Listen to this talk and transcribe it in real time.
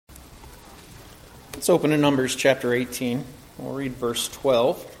Let's open in Numbers chapter 18. We'll read verse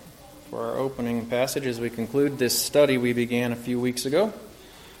 12 for our opening passage as we conclude this study we began a few weeks ago.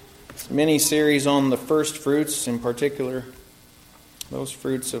 It's a mini-series on the first fruits, in particular those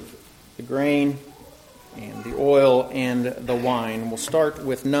fruits of the grain and the oil and the wine. We'll start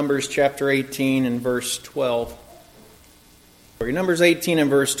with Numbers chapter 18 and verse 12. Numbers 18 and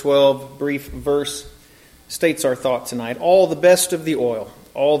verse 12, brief verse, states our thought tonight. All the best of the oil,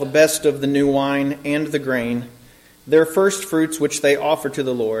 all the best of the new wine and the grain, their first fruits which they offer to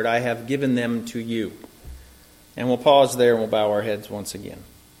the Lord, I have given them to you. And we'll pause there and we'll bow our heads once again.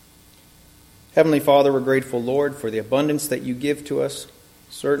 Heavenly Father, we're grateful, Lord, for the abundance that you give to us.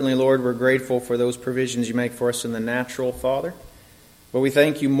 Certainly, Lord, we're grateful for those provisions you make for us in the natural, Father. But we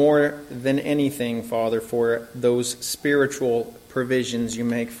thank you more than anything, Father, for those spiritual provisions you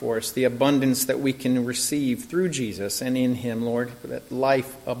make for us, the abundance that we can receive through Jesus and in him, Lord, that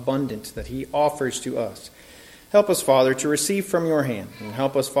life abundant that he offers to us. Help us, Father, to receive from your hand, and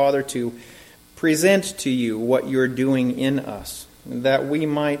help us, Father, to present to you what you're doing in us, that we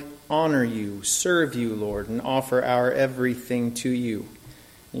might honor you, serve you, Lord, and offer our everything to you.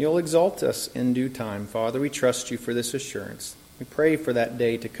 You'll exalt us in due time, Father. We trust you for this assurance. We pray for that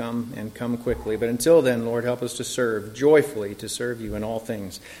day to come and come quickly. But until then, Lord, help us to serve joyfully, to serve you in all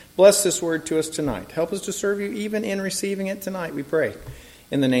things. Bless this word to us tonight. Help us to serve you even in receiving it tonight, we pray.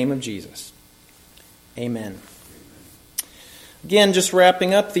 In the name of Jesus. Amen. Again, just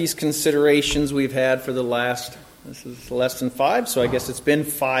wrapping up these considerations we've had for this is lesson 5, so I guess it's been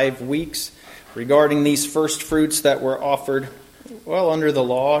 5 weeks regarding these first fruits that were offered under the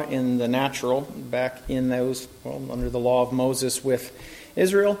law in the natural, back in those, under the law of Moses with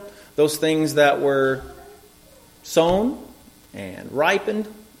Israel, those things that were sown and ripened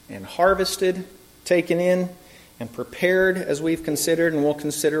and harvested, taken in and prepared, as we've considered and we'll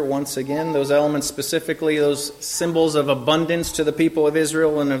consider once again, those elements specifically, those symbols of abundance to the people of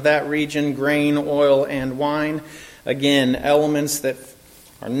Israel and of that region, grain, oil, and wine. Again, elements that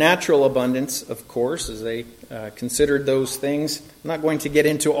are natural abundance, of course, as they considered those things. I'm not going to get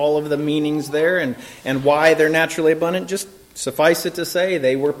into all of the meanings there and why they're naturally abundant. Just suffice it to say,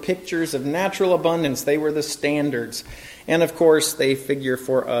 they were pictures of natural abundance. They were the standards. And of course, they figure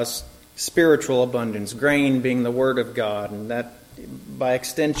for us spiritual abundance, grain being the Word of God, and that by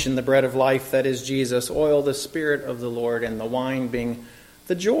extension, the bread of life, that is Jesus, oil, the Spirit of the Lord, and the wine being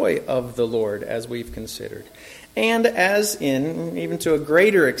the joy of the Lord, as we've considered. And as in, even to a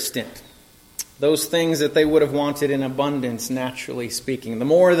greater extent, those things that they would have wanted in abundance, naturally speaking. The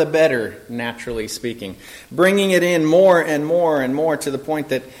more the better, naturally speaking. Bringing it in more and more and more to the point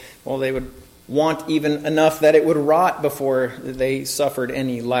that, they would want even enough that it would rot before they suffered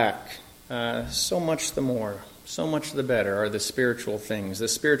any lack. So much the more, so much the better are the spiritual things, the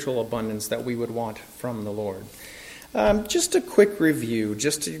spiritual abundance that we would want from the Lord. Just a quick review,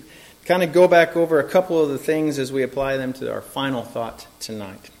 just to kind of go back over a couple of the things as we apply them to our final thought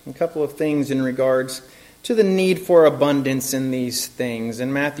tonight. A couple of things in regards to the need for abundance in these things.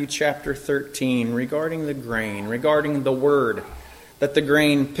 In Matthew chapter 13, regarding the grain, regarding the word that the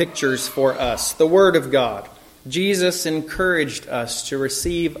grain pictures for us, the word of God. Jesus encouraged us to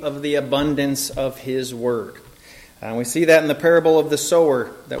receive of the abundance of his word. And we see that in the parable of the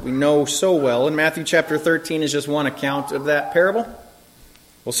sower that we know so well. And Matthew chapter 13 is just one account of that parable.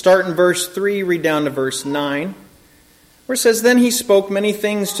 We'll start in verse 3, read down to verse 9, where it says, Then he spoke many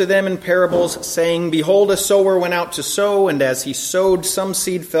things to them in parables, saying, Behold, a sower went out to sow, and as he sowed, some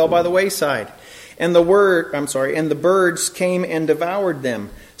seed fell by the wayside. And the birds came and devoured them.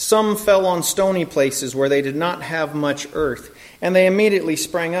 Some fell on stony places where they did not have much earth, and they immediately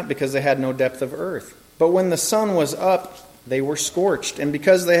sprang up because they had no depth of earth. But when the sun was up, they were scorched, and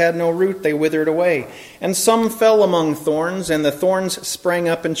because they had no root, they withered away. And some fell among thorns, and the thorns sprang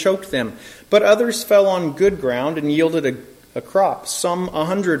up and choked them. But others fell on good ground and yielded a crop, some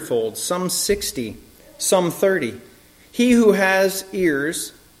 100-fold, some 60, some 30. He who has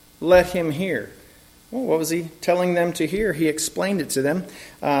ears, let him hear. Well, what was he telling them to hear? He explained it to them.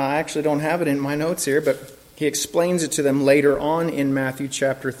 I actually don't have it in my notes here, but he explains it to them later on in Matthew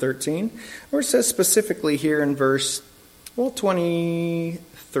chapter 13, where it says specifically here in verse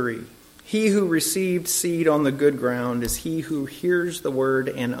 23. He who received seed on the good ground is he who hears the word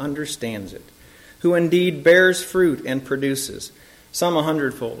and understands it, who indeed bears fruit and produces, some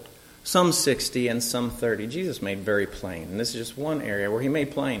 100-fold, some 60, and some 30. Jesus made very plain, and this is just one area where he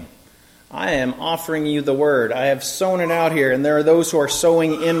made plain. I am offering you the word. I have sown it out here, and there are those who are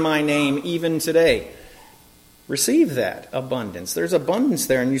sowing in my name even today. Receive that abundance. There's abundance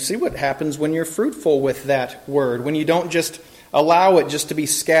there, and you see what happens when you're fruitful with that word, when you don't just allow it just to be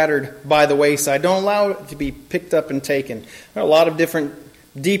scattered by the wayside. Don't allow it to be picked up and taken. There are a lot of different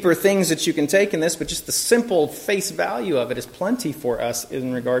deeper things that you can take in this, but just the simple face value of it is plenty for us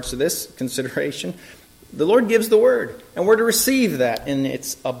in regards to this consideration. The Lord gives the word, and we're to receive that in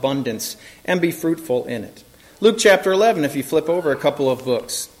its abundance and be fruitful in it. Luke chapter 11, if you flip over a couple of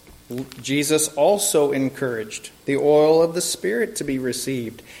books, Jesus also encouraged the oil of the Spirit to be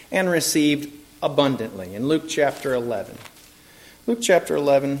received, and received abundantly. In Luke chapter 11. Luke chapter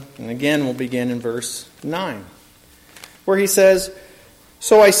 11, and again we'll begin in verse 9, where he says,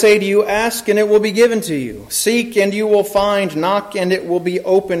 "So I say to you, ask and it will be given to you. Seek and you will find. Knock and it will be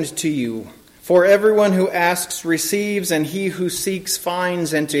opened to you. For everyone who asks receives, and he who seeks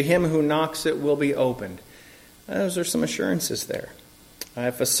finds, and to him who knocks it will be opened." Those are some assurances there.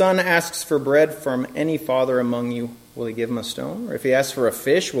 If a son asks for bread from any father among you, will he give him a stone? Or if he asks for a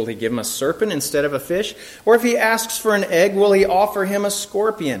fish, will he give him a serpent instead of a fish? Or if he asks for an egg, will he offer him a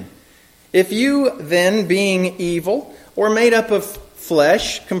scorpion? If you then, being evil, or made up of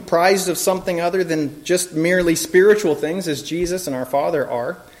flesh, comprised of something other than just merely spiritual things, as Jesus and our Father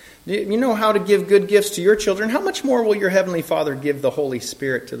are, you know how to give good gifts to your children, how much more will your Heavenly Father give the Holy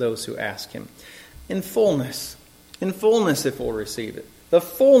Spirit to those who ask Him? In fullness if we'll receive it. The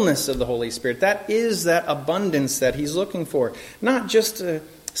fullness of the Holy Spirit, that is that abundance that He's looking for. Not just a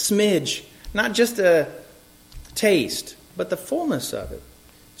smidge, not just a taste, but the fullness of it.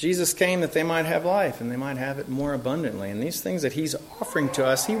 Jesus came that they might have life, and they might have it more abundantly. And these things that He's offering to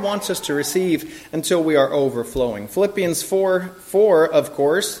us, He wants us to receive until we are overflowing. Philippians 4, of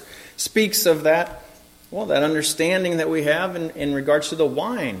course, speaks of that understanding that we have in regards to the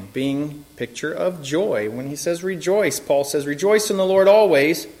wine being a picture of joy. When he says rejoice, Paul says, "Rejoice in the Lord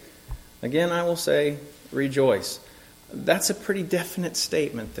always." Again, I will say, rejoice. That's a pretty definite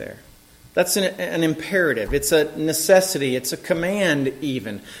statement there. That's an imperative. It's a necessity. It's a command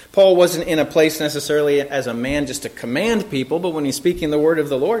even. Paul wasn't in a place necessarily as a man just to command people, but when he's speaking the word of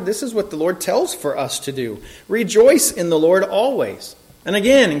the Lord, this is what the Lord tells for us to do. Rejoice in the Lord always. And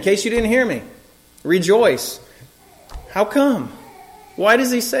again, in case you didn't hear me, rejoice. How come? Why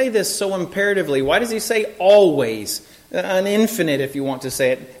does he say this so imperatively? Why does he say always? An infinite, if you want to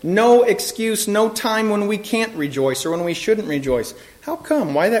say it. No excuse, no time when we can't rejoice or when we shouldn't rejoice. How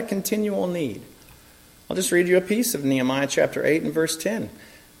come? Why that continual need? I'll just read you a piece of Nehemiah chapter 8 and verse 10.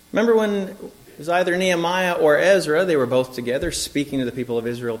 Remember when it was either Nehemiah or Ezra, they were both together speaking to the people of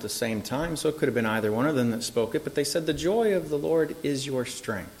Israel at the same time, so it could have been either one of them that spoke it, but they said, "The joy of the Lord is your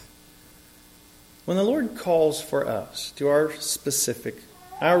strength." When the Lord calls for us to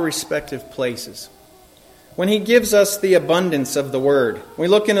our respective places, when He gives us the abundance of the Word, we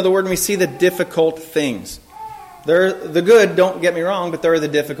look into the Word and we see the difficult things. They're the good, don't get me wrong, but there are the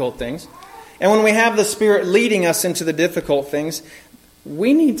difficult things. And when we have the Spirit leading us into the difficult things,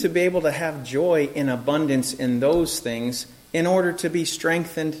 we need to be able to have joy in abundance in those things in order to be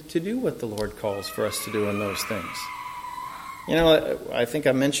strengthened to do what the Lord calls for us to do in those things. You know, I think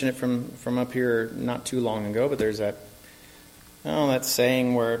I mentioned it from up here not too long ago, but there's that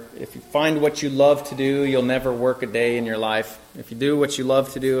saying where if you find what you love to do, you'll never work a day in your life. If you do what you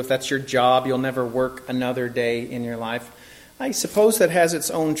love to do, if that's your job, you'll never work another day in your life. I suppose that has its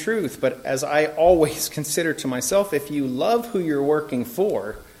own truth, but as I always consider to myself, if you love who you're working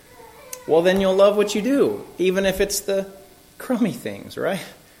for, well, then you'll love what you do, even if it's the crummy things, right?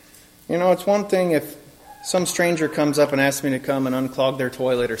 You know, it's one thing if some stranger comes up and asks me to come and unclog their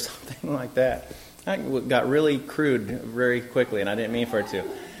toilet or something like that. I got really crude very quickly, and I didn't mean for it to.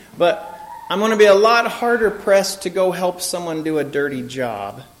 But I'm going to be a lot harder pressed to go help someone do a dirty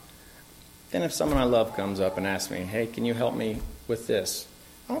job than if someone I love comes up and asks me, "Hey, can you help me with this?"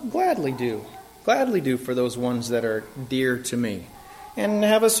 I'll gladly do. Gladly do for those ones that are dear to me. And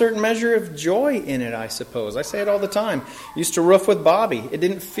have a certain measure of joy in it, I suppose. I say it all the time. Used to roof with Bobby. It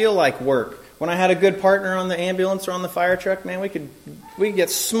didn't feel like work. When I had a good partner on the ambulance or on the fire truck, man, we could get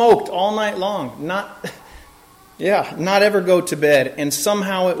smoked all night long. Not ever go to bed. And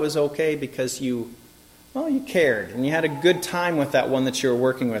somehow it was okay because you cared. And you had a good time with that one that you were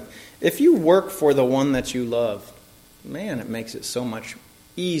working with. If you work for the one that you love, man, it makes it so much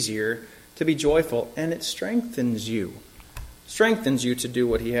easier to be joyful. And it strengthens you. Strengthens you to do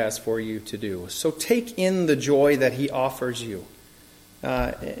what He has for you to do. So take in the joy that He offers you.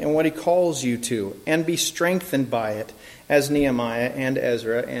 And what He calls you to, and be strengthened by it, as Nehemiah and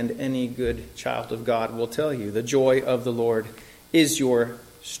Ezra and any good child of God will tell you. The joy of the Lord is your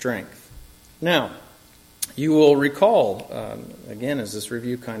strength. Now, you will recall, again, as this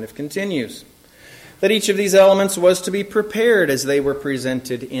review kind of continues, that each of these elements was to be prepared as they were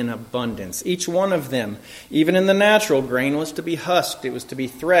presented in abundance. Each one of them, even in the natural, grain was to be husked, it was to be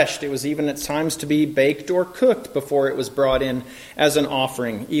threshed, it was even at times to be baked or cooked before it was brought in as an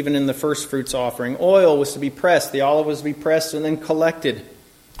offering, even in the first fruits offering. Oil was to be pressed, the olive was to be pressed and then collected.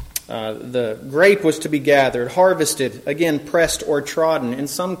 The grape was to be gathered, harvested, again pressed or trodden. In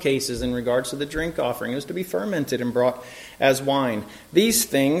some cases, in regards to the drink offering, it was to be fermented and brought as wine. These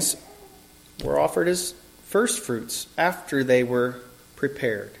things were offered as first fruits after they were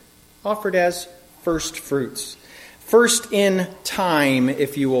prepared. Offered as first fruits. First in time,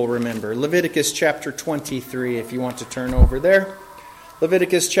 if you will remember. Leviticus chapter 23, if you want to turn over there.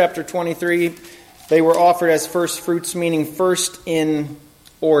 Leviticus chapter 23, they were offered as first fruits, meaning first in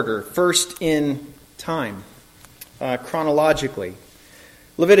order, first in time, chronologically.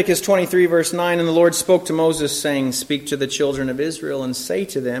 Leviticus 23 verse 9, and the Lord spoke to Moses, saying, Speak to the children of Israel, and say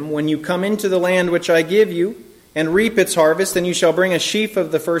to them, When you come into the land which I give you, and reap its harvest, then you shall bring a sheaf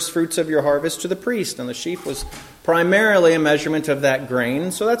of the first fruits of your harvest to the priest. And the sheaf was primarily a measurement of that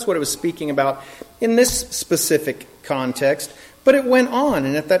grain, so that's what it was speaking about in this specific context. But it went on,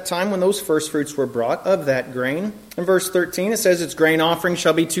 and at that time when those first fruits were brought of that grain, in verse 13 it says, Its grain offering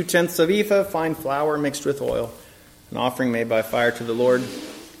shall be 2/10 of ephah, fine flour mixed with oil, an offering made by fire to the Lord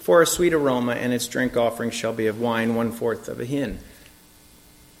for a sweet aroma, and its drink offering shall be of wine 1/4 of a hin.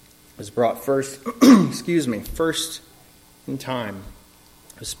 It was brought first, first in time.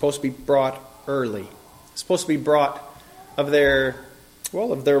 It was supposed to be brought early. It was supposed to be brought of their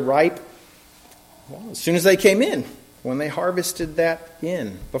ripe, as soon as they came in. When they harvested that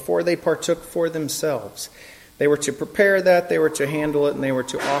in, before they partook for themselves. They were to prepare that, they were to handle it, and they were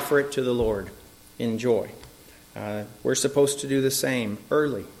to offer it to the Lord in joy. We're supposed to do the same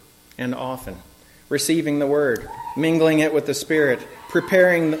early and often. Receiving the Word, mingling it with the Spirit,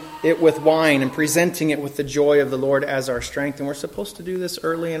 preparing it with wine, and presenting it with the joy of the Lord as our strength. And we're supposed to do this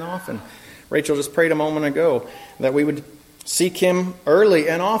early and often. Rachel just prayed a moment ago that we would seek Him early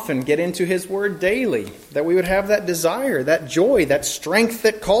and often, get into His Word daily, that we would have that desire, that joy, that strength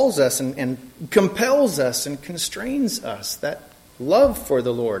that calls us and compels us and constrains us, that love for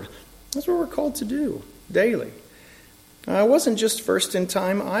the Lord. That's what we're called to do daily. It wasn't just first in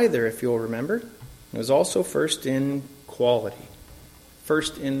time either, if you'll remember. It was also first in quality,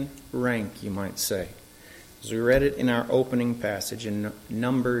 first in rank, you might say. As we read it in our opening passage in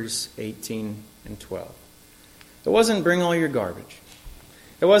Numbers 18 and 12. It wasn't bring all your garbage.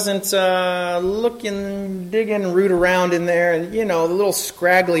 It wasn't dig and root around in there and, the little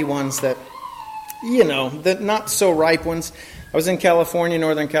scraggly ones that, the not so ripe ones. I was in California,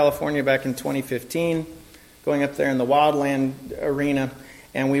 Northern California, back in 2015, going up there in the wildland arena,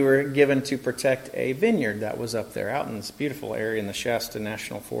 and we were given to protect a vineyard that was up there, out in this beautiful area in the Shasta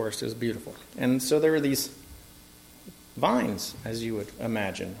National Forest. It was beautiful. And so there were these vines, as you would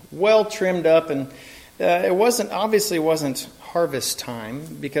imagine, well trimmed up, and it wasn't harvest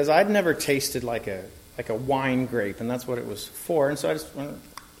time, because I'd never tasted like a wine grape, and that's what it was for. And so I just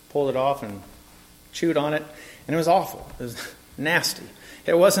pulled it off and chewed on it, and it was awful. It was nasty.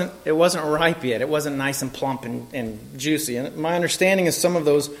 It wasn't ripe yet. It wasn't nice and plump and juicy. And my understanding is some of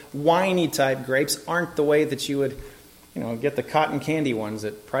those winey type grapes aren't the way that you would, get the cotton candy ones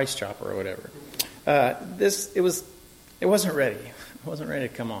at Price Chopper or whatever. It wasn't ready. It wasn't ready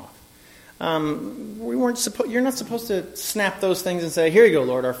to come off. You're not supposed to snap those things and say, "Here you go,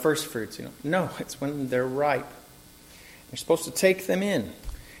 Lord, our first fruits." No, it's when they're ripe. You're supposed to take them in,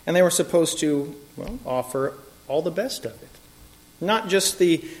 and they were supposed to offer all the best of it, not just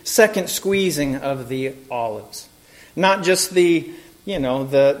the second squeezing of the olives, not just the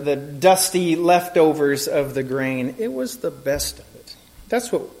dusty leftovers of the grain. It was the best of it.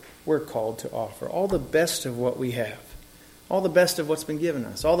 That's what we're called to offer, all the best of what we have. All the best of what's been given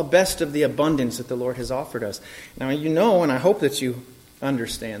us. All the best of the abundance that the Lord has offered us. Now, and I hope that you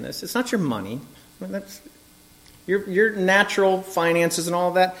understand this. It's not your money. That's your natural finances and all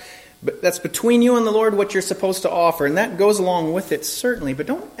of that. But that's between you and the Lord what you're supposed to offer. And that goes along with it, certainly. But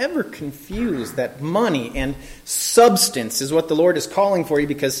don't ever confuse that money and substance is what the Lord is calling for you,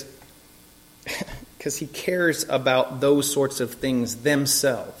 because He cares about those sorts of things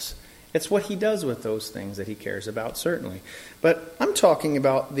themselves. It's what He does with those things that He cares about, certainly. But I'm talking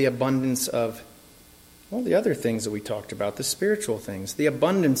about the abundance of, the other things that we talked about, the spiritual things, the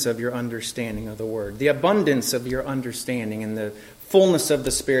abundance of your understanding of the Word, the abundance of your understanding and the fullness of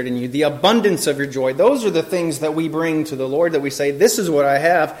the Spirit in you, the abundance of your joy. Those are the things that we bring to the Lord, that we say, this is what I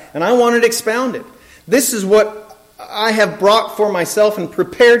have, and I want it expounded. This is what I have brought for myself and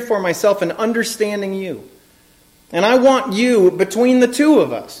prepared for myself in understanding you. And I want you between the two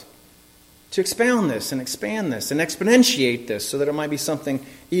of us. to expound this and expand this and exponentiate this so that it might be something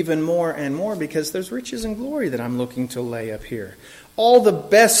even more and more, because there's riches and glory that I'm looking to lay up here. All the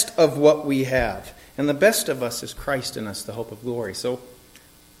best of what we have. And the best of us is Christ in us, the hope of glory. So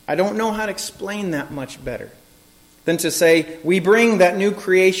I don't know how to explain that much better than to say we bring that new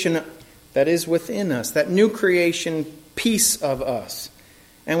creation that is within us, that new creation piece of us,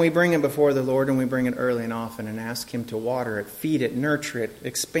 and we bring it before the Lord, and we bring it early and often and ask Him to water it, feed it, nurture it,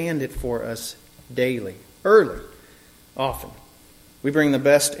 expand it for us daily, early, often. We bring the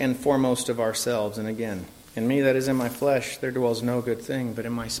best and foremost of ourselves. And again, in me that is in my flesh, there dwells no good thing, but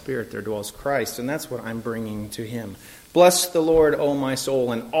in my spirit there dwells Christ. And that's what I'm bringing to Him. Bless the Lord, O my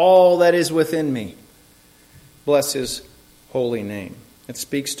soul, and all that is within me. Bless His holy name. It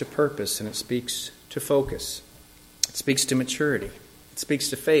speaks to purpose, and it speaks to focus. It speaks to maturity. It speaks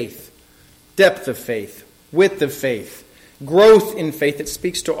to faith, depth of faith, width of faith, growth in faith. It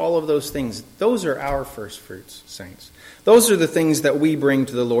speaks to all of those things. Those are our first fruits, saints. Those are the things that we bring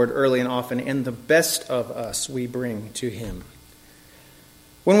to the Lord early and often, and the best of us we bring to Him.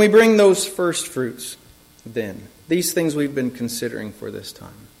 When we bring those first fruits, then, these things we've been considering for this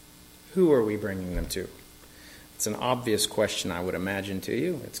time, who are we bringing them to? It's an obvious question, I would imagine, to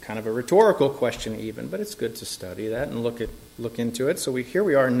you. It's kind of a rhetorical question even, but it's good to study that and look into it. So here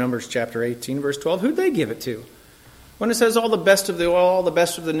we are in Numbers chapter 18, verse 12. Who'd they give it to? When it says all the best of the oil, all the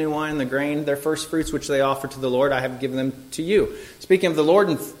best of the new wine, the grain, their first fruits which they offer to the Lord, I have given them to you. Speaking of the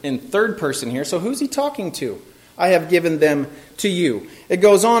Lord in third person here, so who's He talking to? I have given them to you. It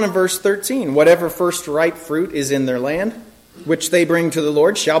goes on in verse 13. Whatever first ripe fruit is in their land, which they bring to the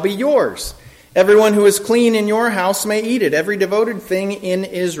Lord, shall be yours. Everyone who is clean in your house may eat it. Every devoted thing in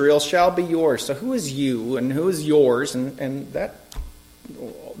Israel shall be yours. So who is you and who is yours? And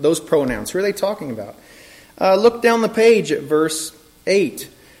those pronouns, who are they talking about? Look down the page at verse 8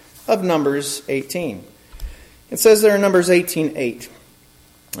 of Numbers 18. It says there in Numbers 18:8,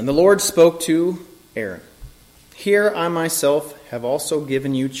 and the Lord spoke to Aaron, here I myself have also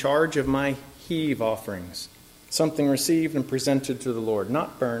given you charge of my heave offerings, something received and presented to the Lord,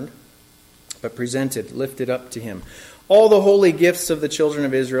 not burned, but presented, lifted up to Him. All the holy gifts of the children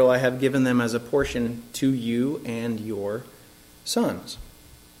of Israel I have given them as a portion to you and your sons,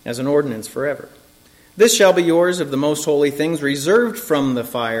 as an ordinance forever. This shall be yours of the most holy things reserved from the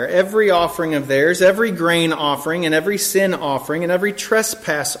fire, every offering of theirs, every grain offering, and every sin offering, and every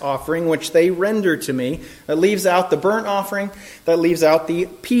trespass offering which they render to me. That leaves out the burnt offering, that leaves out the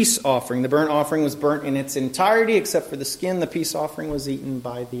peace offering. The burnt offering was burnt in its entirety except for the skin. The peace offering was eaten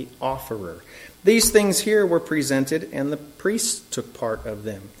by the offerer. These things here were presented, and the priests took part of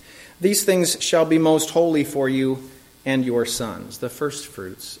them. These things shall be most holy for you and your sons. The first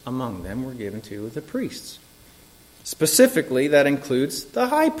fruits among them were given to the priests. Specifically, that includes the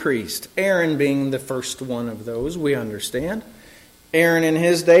high priest, Aaron being the first one of those, we understand. Aaron in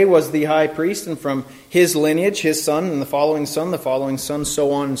his day was the high priest, and from his lineage, his son, and the following son,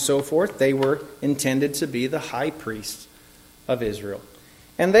 so on and so forth, they were intended to be the high priests of Israel.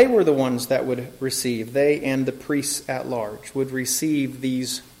 And they were the ones that would receive, they and the priests at large, would receive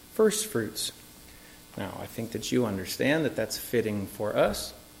these first fruits. Now, I think that you understand that that's fitting for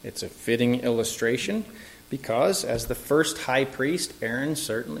us. It's a fitting illustration because as the first high priest, Aaron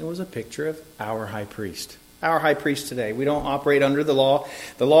certainly was a picture of our high priest. Our high priest today. We don't operate under the law.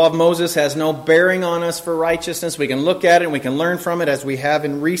 The law of Moses has no bearing on us for righteousness. We can look at it and we can learn from it as we have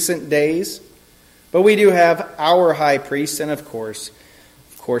in recent days. But we do have our high priest, and of course,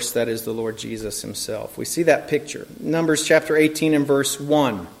 that is the Lord Jesus Himself. We see that picture. Numbers chapter 18 and verse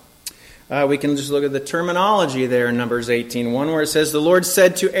 1. We can just look at the terminology there in Numbers 18:1, where it says, the Lord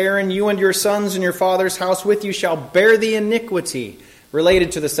said to Aaron, you and your sons and your father's house with you shall bear the iniquity.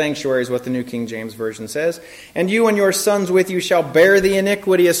 Related to the sanctuary is what the New King James Version says. And you and your sons with you shall bear the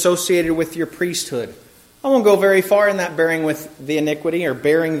iniquity associated with your priesthood. I won't go very far in that bearing with the iniquity or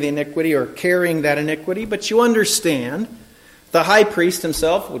bearing the iniquity or carrying that iniquity, but you understand the high priest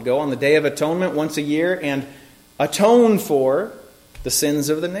himself would go on the Day of Atonement once a year and atone for the sins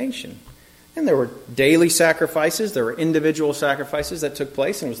of the nation. And there were daily sacrifices, there were individual sacrifices that took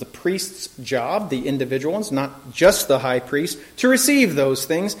place, and it was the priest's job, the individual ones, not just the high priest, to receive those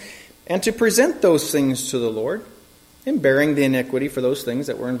things and to present those things to the Lord in bearing the iniquity for those things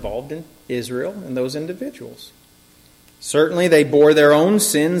that were involved in Israel and those individuals. Certainly they bore their own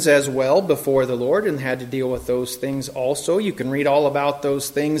sins as well before the Lord and had to deal with those things also. You can read all about those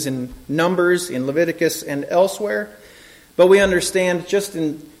things in Numbers, in Leviticus, and elsewhere. But we understand just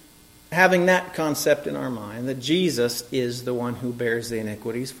in having that concept in our mind, that Jesus is the one who bears the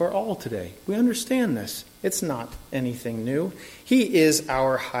iniquities for all today. We understand this. It's not anything new. He is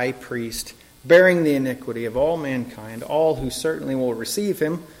our high priest bearing the iniquity of all mankind. All who certainly will receive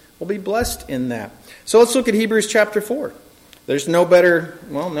him will be blessed in that. So let's look at Hebrews chapter 4. There's no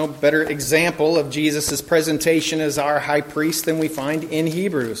better example of Jesus' presentation as our high priest than we find in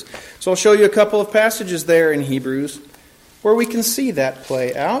Hebrews. So I'll show you a couple of passages there in Hebrews where we can see that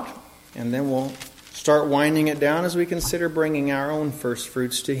play out, and then we'll start winding it down as we consider bringing our own first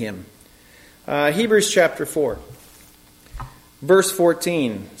fruits to him. Hebrews chapter 4, verse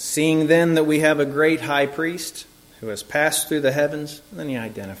 14. Seeing then that we have a great high priest who has passed through the heavens, and then he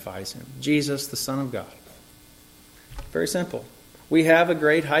identifies him, Jesus, the Son of God. Very simple. We have a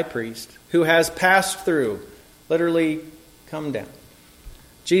great high priest who has passed through, literally come down.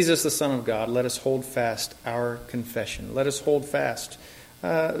 Jesus, the Son of God, let us hold fast our confession. Let us hold fast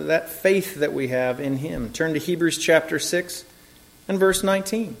that faith that we have in him. Turn to Hebrews chapter 6 and verse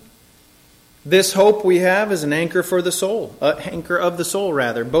 19. This hope we have is an anchor for the soul, anchor of the soul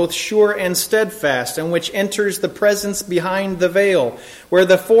rather, both sure and steadfast, and which enters the presence behind the veil, where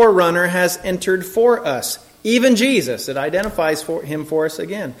the forerunner has entered for us. Even Jesus, it identifies him for us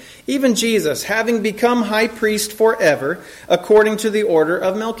again. Even Jesus, having become high priest forever, according to the order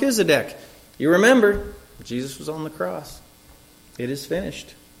of Melchizedek. You remember, Jesus was on the cross. It is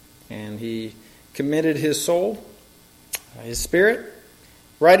finished. And he committed his soul, his spirit,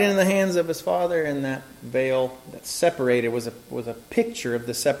 right into the hands of his Father, and that veil that separated was a picture of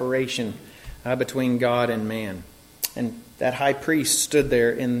the separation between God and man. And that high priest stood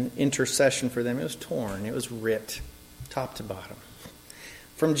there in intercession for them. It was torn. It was ripped, top to bottom.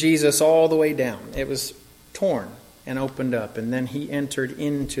 From Jesus all the way down. It was torn and opened up. And then he entered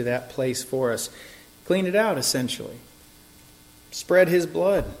into that place for us. Cleaned it out, essentially. Spread his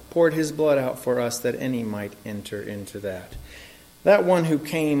blood. Poured his blood out for us that any might enter into that. That one who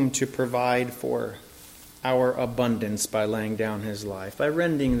came to provide for our abundance by laying down his life. By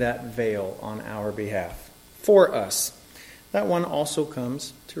rending that veil on our behalf. For us. That one also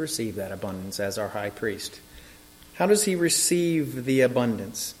comes to receive that abundance as our high priest. How does he receive the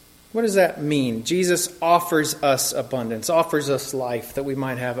abundance? What does that mean? Jesus offers us abundance, offers us life that we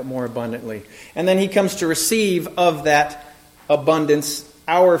might have it more abundantly. And then he comes to receive of that abundance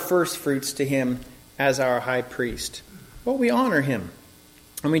our first fruits to him as our high priest. Well, we honor him.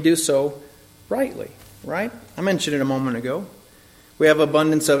 And we do so rightly, right? I mentioned it a moment ago. We have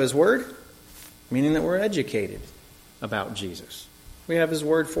abundance of his word, meaning that we're educated about Jesus. We have his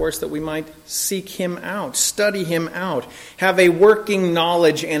word for us that we might seek him out, study him out, have a working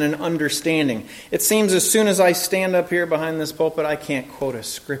knowledge and an understanding. It seems as soon as I stand up here behind this pulpit, I can't quote a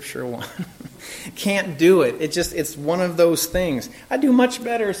scripture one. Can't do it. It's one of those things. I do much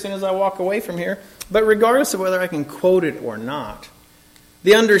better as soon as I walk away from here. But regardless of whether I can quote it or not,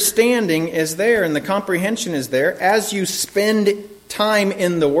 the understanding is there and the comprehension is there. As you spend time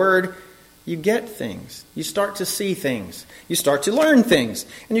in the word, you get things. You start to see things. You start to learn things.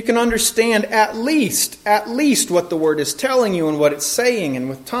 And you can understand at least what the word is telling you and what it's saying. And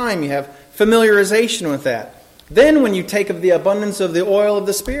with time, you have familiarization with that. Then when you take of the abundance of the oil of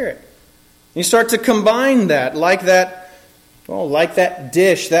the Spirit, you start to combine that like that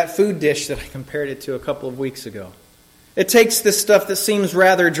dish, that food dish that I compared it to a couple of weeks ago. It takes this stuff that seems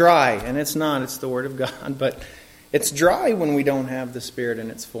rather dry, and it's not. It's the Word of God. But it's dry when we don't have the Spirit in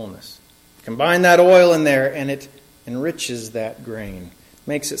its fullness. Combine that oil in there, and it enriches that grain.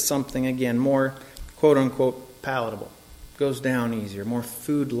 Makes it something, again, more, quote-unquote, palatable. Goes down easier, more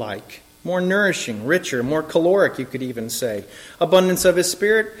food-like, more nourishing, richer, more caloric, you could even say. Abundance of his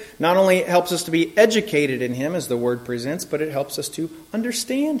Spirit not only helps us to be educated in him, as the word presents, but it helps us to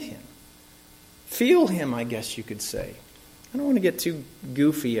understand him. Feel him, I guess you could say. I don't want to get too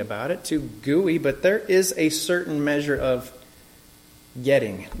goofy about it, too gooey, but there is a certain measure of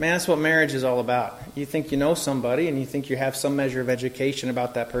getting. Man, that's what marriage is all about. You think you know somebody and you think you have some measure of education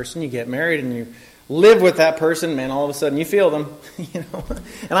about that person. You get married and you live with that person, man, all of a sudden you feel them.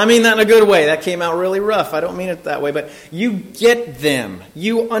 And I mean that in a good way. That came out really rough. I don't mean it that way, but you get them.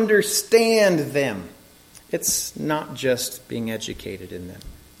 You understand them. It's not just being educated in them.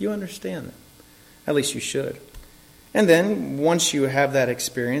 You understand them. At least you should. And then once you have that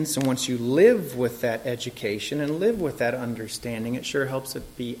experience and once you live with that education and live with that understanding, it sure helps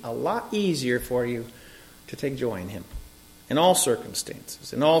it be a lot easier for you to take joy in him. In all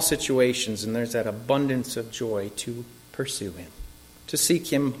circumstances, in all situations, and there's that abundance of joy to pursue him, to seek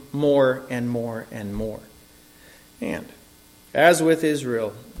him more and more and more. And as with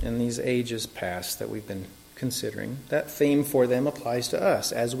Israel in these ages past that we've been considering, that theme for them applies to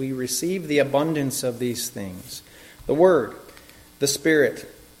us as we receive the abundance of these things. The Word, the Spirit,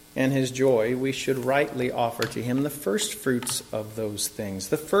 and his joy, we should rightly offer to him the first fruits of those things,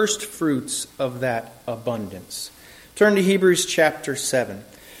 the first fruits of that abundance. Turn to Hebrews chapter 7.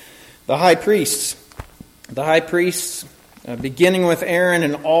 The high priests, beginning with Aaron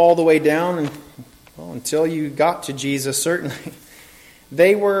and all the way down, and until you got to Jesus, certainly,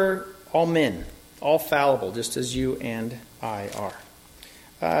 they were all men, all fallible, just as you and I are.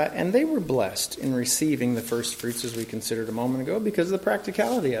 And they were blessed in receiving the first fruits, as we considered a moment ago, because of the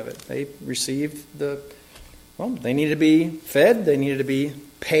practicality of it. They received they needed to be fed, they needed to be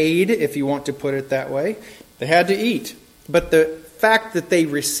paid, if you want to put it that way. They had to eat. But the fact that they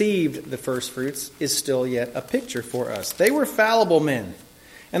received the first fruits is still yet a picture for us. They were fallible men,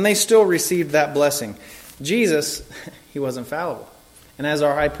 and they still received that blessing. Jesus, he wasn't fallible. And as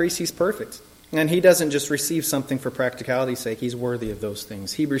our high priest, he's perfect. And he doesn't just receive something for practicality's sake. He's worthy of those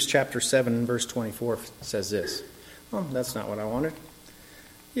things. Hebrews chapter 7 and verse 24 says this. Oh, that's not what I wanted.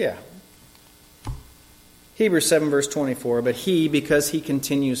 Yeah. Hebrews 7 verse 24. But he, because he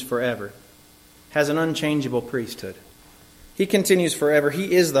continues forever, has an unchangeable priesthood. He continues forever.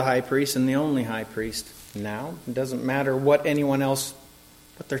 He is the high priest and the only high priest now. It doesn't matter what anyone else,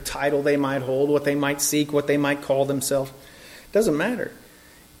 what their title they might hold, what they might seek, what they might call themselves. It doesn't matter.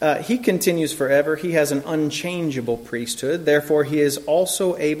 He continues forever. He has an unchangeable priesthood. Therefore, he is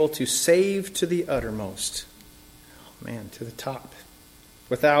also able to save to the uttermost. Oh, man, to the top.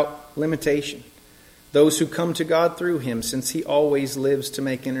 Without limitation. Those who come to God through him, since he always lives to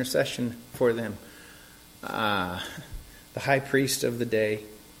make intercession for them. The high priest of the day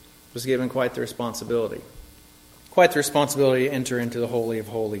was given quite the responsibility. Quite the responsibility to enter into the Holy of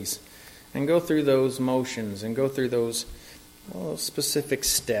Holies. And go through those motions and go through those specific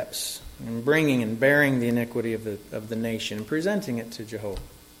steps in bringing and bearing the iniquity of the nation and presenting it to Jehovah.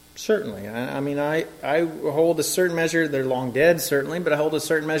 Certainly. I hold a certain measure, they're long dead certainly, but I hold a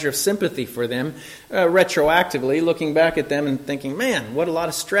certain measure of sympathy for them retroactively, looking back at them and thinking, man, what a lot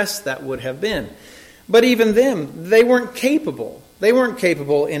of stress that would have been. But even them, they weren't capable. They weren't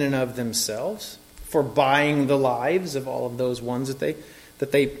capable in and of themselves for buying the lives of all of those ones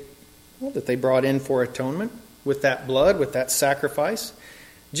that they brought in for atonement. With that blood, with that sacrifice.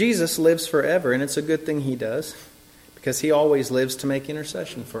 Jesus lives forever, and it's a good thing he does, because he always lives to make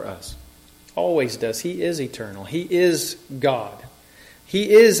intercession for us. Always does. He is eternal. He is God.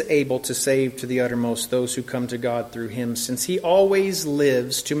 He is able to save to the uttermost those who come to God through him, since he always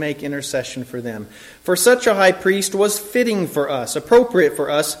lives to make intercession for them. For such a high priest was fitting for us, appropriate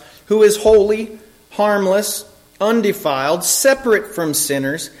for us, who is holy, harmless, undefiled, separate from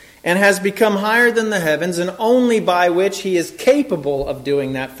sinners, and has become higher than the heavens, and only by which he is capable of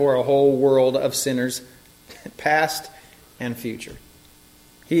doing that for a whole world of sinners, past and future.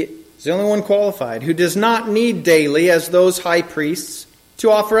 He is the only one qualified, who does not need daily, as those high priests, to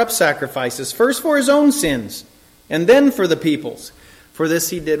offer up sacrifices, first for his own sins, and then for the people's. For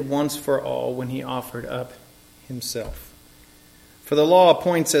this he did once for all when he offered up himself. For the law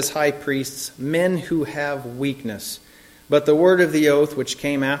appoints as high priests men who have weakness, but the word of the oath which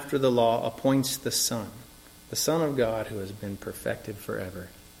came after the law appoints the Son of God who has been perfected forever.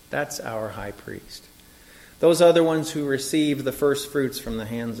 That's our high priest. Those other ones who received the first fruits from the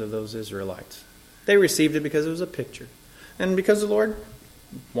hands of those Israelites, they received it because it was a picture. And because the Lord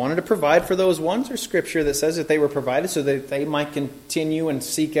wanted to provide for those ones, there's scripture that says that they were provided so that they might continue and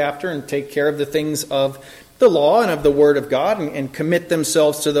seek after and take care of the things of the law and of the Word of God and commit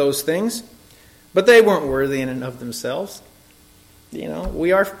themselves to those things. But they weren't worthy in and of themselves.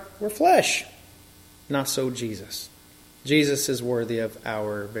 We're flesh. Not so Jesus. Jesus is worthy of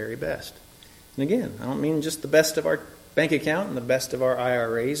our very best. And again, I don't mean just the best of our bank account and the best of our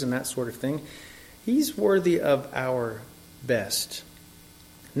IRAs and that sort of thing. He's worthy of our best.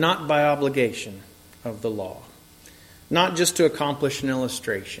 Not by obligation of the law. Not just to accomplish an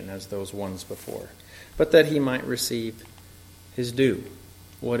illustration as those ones before. But that he might receive his due.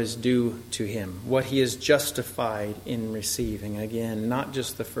 What is due to him, what he is justified in receiving. Again, not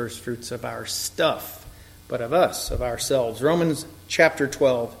just the first fruits of our stuff, but of us, of ourselves. Romans chapter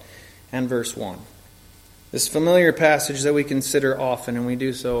 12 and verse 1. This familiar passage that we consider often, and we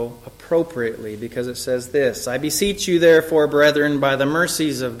do so appropriately, because it says this: I beseech you therefore, brethren, by the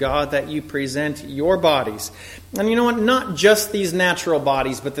mercies of God, that you present your bodies. And you know what? Not just these natural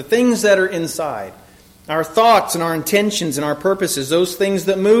bodies, but the things that are inside. Our thoughts and our intentions and our purposes, those things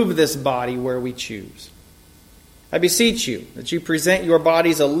that move this body where we choose. I beseech you that you present your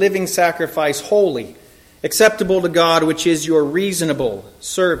bodies a living sacrifice, holy, acceptable to God, which is your reasonable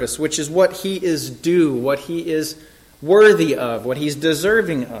service, which is what he is due, what he is worthy of, what he's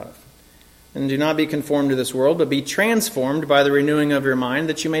deserving of. And do not be conformed to this world, but be transformed by the renewing of your mind,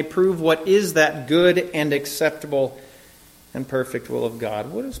 that you may prove what is that good and acceptable and perfect will of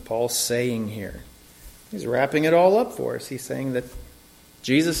God. What is Paul saying here? He's wrapping it all up for us. He's saying that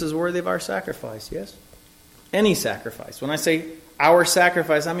Jesus is worthy of our sacrifice, yes? Any sacrifice. When I say our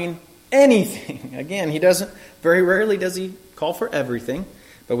sacrifice, I mean anything. Again, very rarely does he call for everything,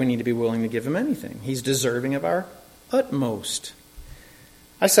 but we need to be willing to give him anything. He's deserving of our utmost.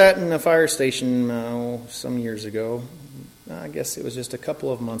 I sat in a fire station some years ago. I guess it was just a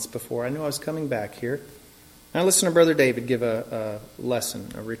couple of months before. I knew I was coming back here. I listened to Brother David give a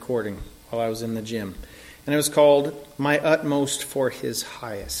lesson, a recording, while I was in the gym. And it was called, My Utmost for His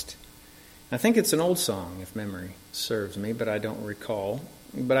Highest. I think it's an old song, if memory serves me, but I don't recall.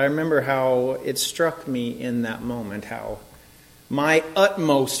 But I remember how it struck me in that moment, how my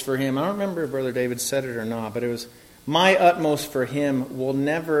utmost for him, I don't remember if Brother David said it or not, but it was, my utmost for him will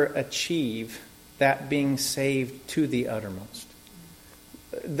never achieve that being saved to the uttermost.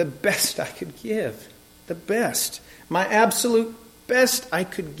 The best I could give, the best, my absolute best I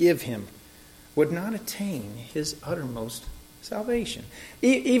could give him would not attain his uttermost salvation.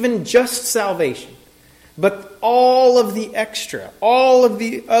 Even just salvation. But all of the extra, all of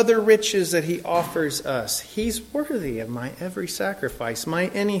the other riches that he offers us, he's worthy of my every sacrifice, my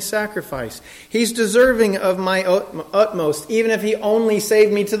any sacrifice. He's deserving of my utmost, even if he only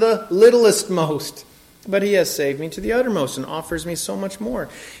saved me to the littlest most. But he has saved me to the uttermost and offers me so much more.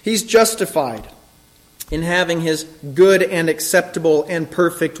 He's justified in having his good and acceptable and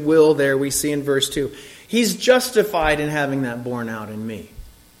perfect will there, we see in verse 2. He's justified in having that borne out in me.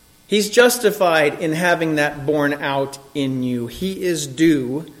 He's justified in having that borne out in you. He is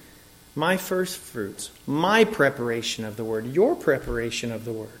due my first fruits, my preparation of the Word, your preparation of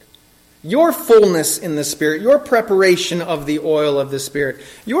the Word, your fullness in the Spirit, your preparation of the oil of the Spirit,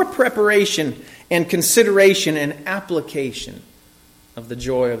 your preparation and consideration and application of the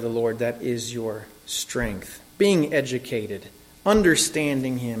joy of the Lord. That is your strength. Being educated,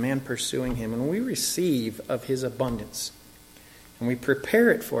 understanding Him and pursuing Him. And we receive of His abundance. And we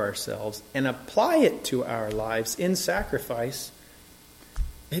prepare it for ourselves and apply it to our lives in sacrifice,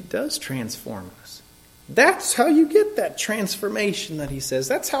 it does transform us. That's how you get that transformation that he says.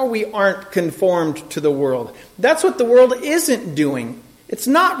 That's how we aren't conformed to the world. That's what the world isn't doing. It's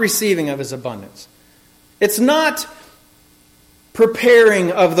not receiving of his abundance. It's not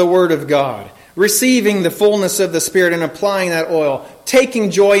preparing of the Word of God, receiving the fullness of the Spirit and applying that oil, taking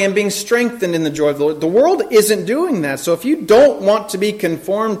joy and being strengthened in the joy of the Lord. The world isn't doing that. So if you don't want to be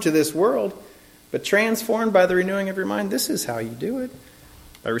conformed to this world, but transformed by the renewing of your mind, this is how you do it.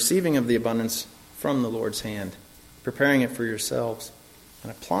 By receiving of the abundance from the Lord's hand, preparing it for yourselves,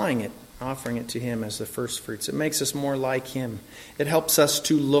 and applying it, offering it to Him as the first fruits. It makes us more like Him. It helps us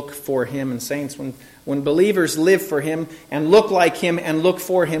to look for Him. And saints, when believers live for Him and look like Him and look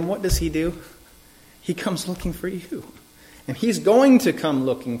for Him, what does He do? He comes looking for you. And He's going to come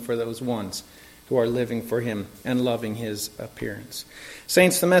looking for those ones who are living for Him and loving His appearance.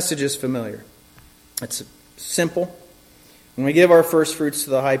 Saints, the message is familiar. It's simple. When we give our first fruits to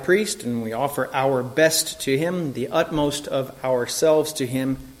the high priest and we offer our best to Him, the utmost of ourselves to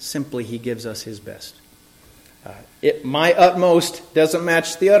Him, simply He gives us His best. My utmost doesn't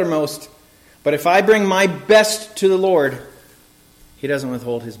match the uttermost. But if I bring my best to the Lord, He doesn't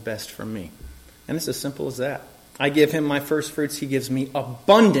withhold His best from me. And it's as simple as that. I give Him my first fruits. He gives me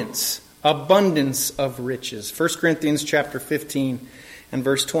abundance of riches. 1 Corinthians chapter 15 and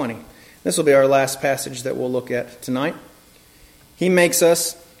verse 20. This will be our last passage that we'll look at tonight. He makes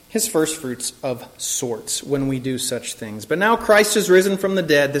us His first fruits of sorts when we do such things. But now Christ is risen from the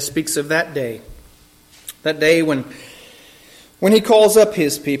dead. This speaks of that day. That day when He calls up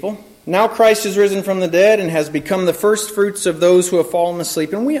His people. Now Christ is risen from the dead and has become the first fruits of those who have fallen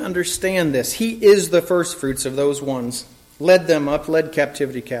asleep. And we understand this. He is the first fruits of those ones. Led them up, led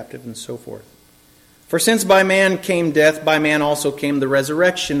captivity captive, and so forth. For since by man came death, by man also came the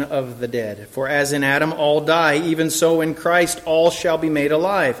resurrection of the dead. For as in Adam all die, even so in Christ all shall be made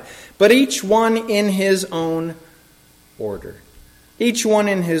alive. But each one in his own order. Each one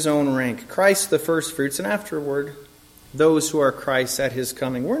in his own rank. Christ the first fruits, and afterward those who are Christ's at His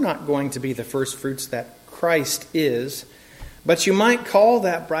coming. We're not going to be the first fruits that Christ is, but you might call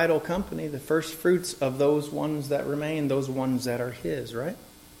that bridal company the first fruits of those ones that remain, those ones that are His, right?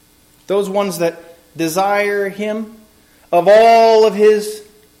 Those ones that desire Him, of all of His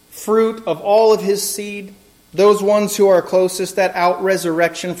fruit, of all of His seed, those ones who are closest, that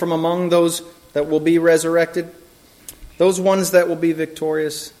out-resurrection from among those that will be resurrected, those ones that will be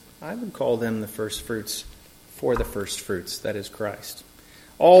victorious, I would call them the first fruits for the first fruits, that is Christ.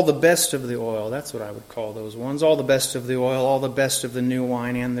 all the best of the oil. That's what I would call those ones. All the best of the oil, all the best of the new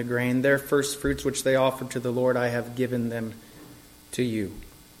wine and the grain. Their first fruits which they offered to the Lord, I have given them to you.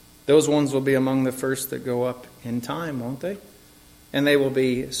 Those ones will be among the first that go up in time, won't they? And they will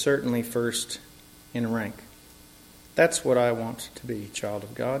be certainly first in rank. That's what I want to be, child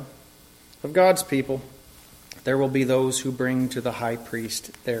of God. Of God's people, there will be those who bring to the high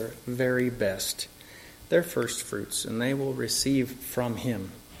priest their very best, their first fruits, and they will receive from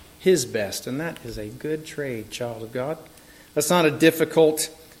him his best. And that is a good trade, child of God. That's not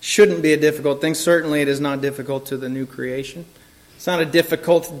shouldn't be a difficult thing. Certainly it is not difficult to the new creation. It's not a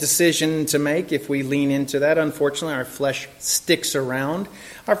difficult decision to make if we lean into that. Unfortunately, our flesh sticks around.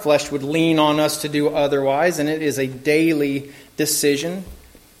 Our flesh would lean on us to do otherwise, and it is a daily decision.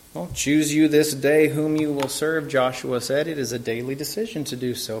 Well, choose you this day whom you will serve, Joshua said. It is a daily decision to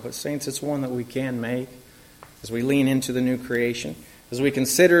do so. But saints, it's one that we can make as we lean into the new creation, as we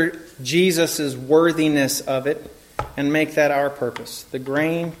consider Jesus' worthiness of it and make that our purpose. The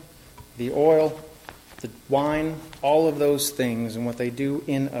grain, the oil, the wine, all of those things and what they do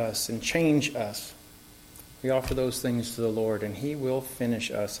in us and change us. We offer those things to the Lord, and He will finish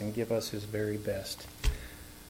us and give us His very best.